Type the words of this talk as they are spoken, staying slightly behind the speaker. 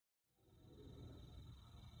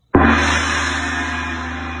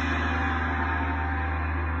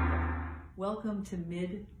Welcome to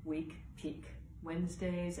Mid-Week Peak,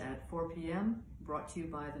 Wednesdays at 4 p.m., brought to you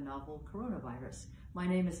by the novel Coronavirus. My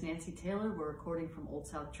name is Nancy Taylor. We're recording from Old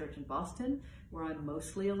South Church in Boston, where I'm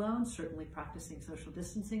mostly alone, certainly practicing social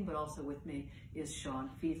distancing, but also with me is Sean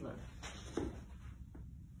Fiedler.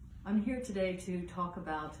 I'm here today to talk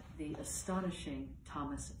about the astonishing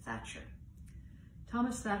Thomas Thatcher.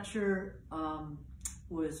 Thomas Thatcher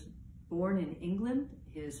was born in England.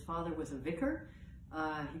 His father was a vicar.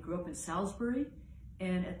 He grew up in Salisbury,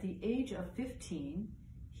 and at the age of 15,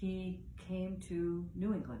 he came to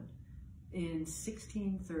New England in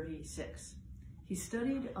 1636. He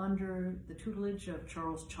studied under the tutelage of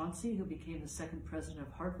Charles Chauncey, who became the second president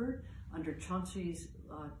of Harvard. Under Chauncey's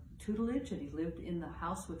tutelage, and he lived in the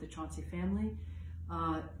house with the Chauncey family,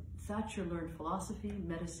 Thatcher learned philosophy,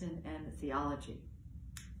 medicine, and theology.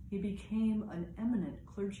 He became an eminent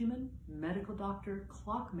clergyman, medical doctor,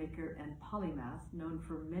 clockmaker, and polymath, known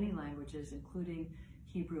for many languages, including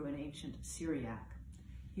Hebrew and ancient Syriac.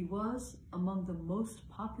 He was among the most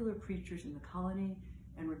popular preachers in the colony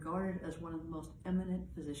and regarded as one of the most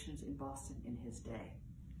eminent physicians in Boston in his day.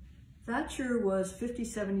 Thatcher was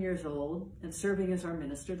 57 years old and serving as our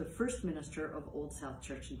minister, the first minister of Old South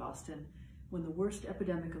Church in Boston, when the worst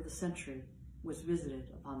epidemic of the century was visited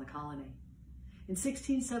upon the colony. In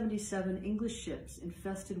 1677, English ships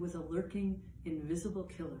infested with a lurking, invisible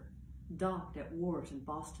killer docked at wharves in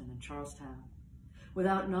Boston and Charlestown.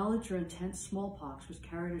 Without knowledge or intent, smallpox was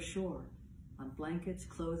carried ashore on blankets,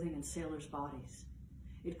 clothing, and sailors' bodies.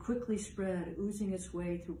 It quickly spread, oozing its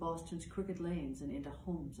way through Boston's crooked lanes and into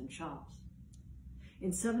homes and shops.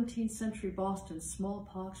 In 17th century Boston,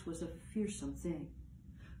 smallpox was a fearsome thing.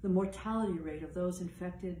 The mortality rate of those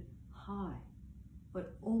infected high,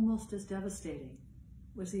 but almost as devastating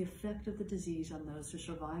was the effect of the disease on those who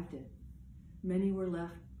survived it. Many were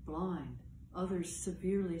left blind, others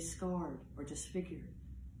severely scarred or disfigured.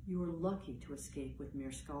 You were lucky to escape with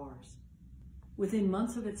mere scars. Within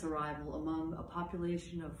months of its arrival, among a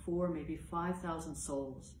population of 4,000, maybe 5,000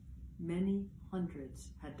 souls, many hundreds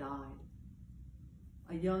had died.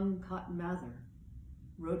 A young Cotton Mather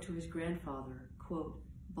wrote to his grandfather, quote,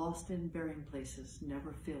 "Boston burying places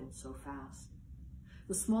never filled so fast."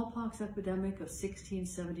 The smallpox epidemic of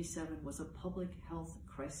 1677 was a public health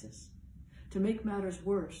crisis. To make matters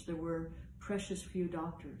worse, there were precious few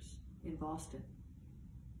doctors in Boston.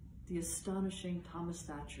 The astonishing Thomas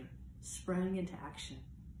Thatcher sprang into action.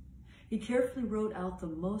 He carefully wrote out the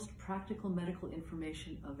most practical medical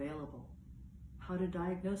information available: how to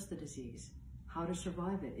diagnose the disease, how to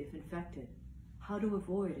survive it if infected, how to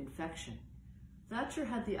avoid infection. Thatcher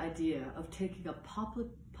had the idea of taking a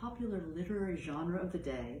popular literary genre of the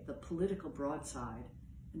day, the political broadside,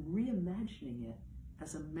 and reimagining it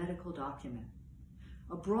as a medical document.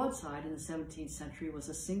 A broadside in the 17th century was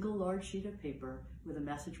a single large sheet of paper with a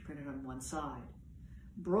message printed on one side.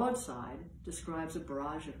 Broadside describes a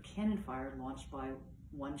barrage of cannon fire launched by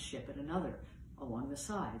one ship at another along the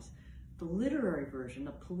sides. The literary version,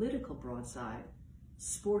 a political broadside,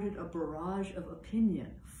 sported a barrage of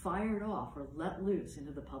opinion fired off or let loose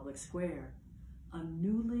into the public square. A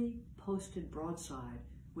newly posted broadside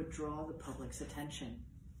would draw the public's attention.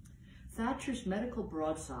 Thatcher's medical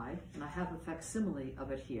broadside, and I have a facsimile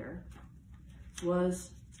of it here,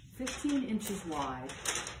 was 15 inches wide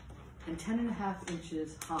and 10.5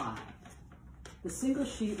 inches high. The single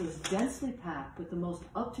sheet was densely packed with the most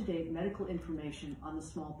up-to-date medical information on the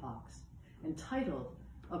smallpox, entitled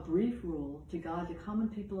 "A Brief Rule to Guide the Common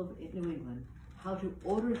People of New England How to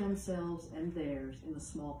Order Themselves and Theirs in the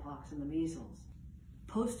Smallpox and the Measles."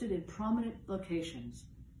 Posted in prominent locations,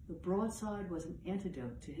 the broadside was an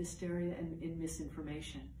antidote to hysteria and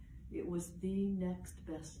misinformation. It was the next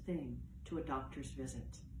best thing to a doctor's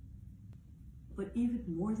visit. But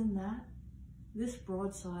even more than that, this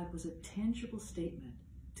broadside was a tangible statement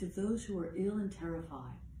to those who were ill and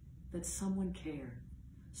terrified that someone cared,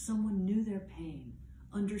 someone knew their pain,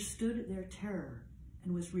 understood their terror,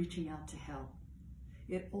 and was reaching out to help.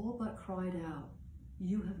 It all but cried out,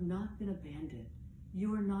 "You have not been abandoned.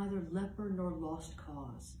 You are neither leper nor lost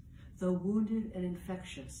cause. Though wounded and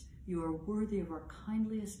infectious, you are worthy of our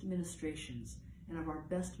kindliest ministrations and of our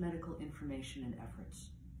best medical information and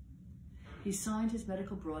efforts." He signed his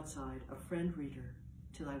medical broadside, "A Friend Reader,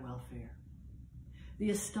 to Thy Welfare." The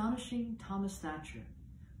astonishing Thomas Thatcher,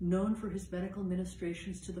 known for his medical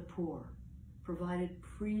ministrations to the poor, provided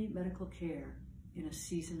pre-medical care in a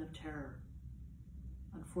season of terror.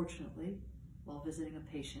 Unfortunately, while visiting a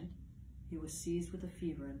patient, he was seized with a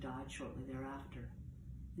fever and died shortly thereafter.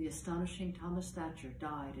 The astonishing Thomas Thatcher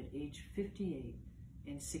died at age 58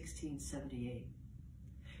 in 1678.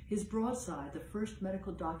 His broadside, the first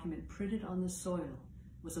medical document printed on the soil,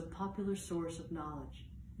 was a popular source of knowledge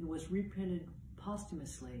and was reprinted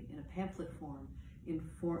posthumously in a pamphlet form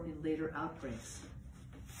in later outbreaks.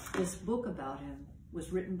 This book about him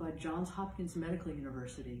was written by Johns Hopkins Medical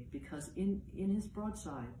University because in his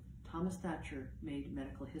broadside, Thomas Thatcher made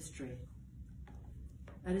medical history.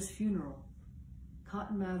 At his funeral,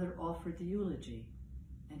 Cotton Mather offered the eulogy,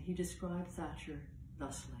 and he described Thatcher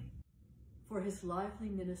thusly. For his lively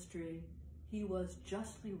ministry, he was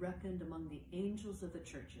justly reckoned among the angels of the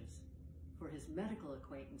churches. For his medical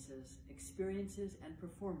acquaintances, experiences, and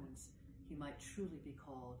performance, he might truly be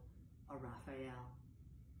called a Raphael.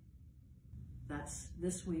 That's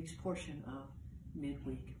this week's portion of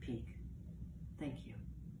Midweek Peak. Thank you.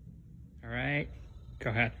 All right, go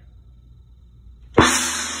ahead.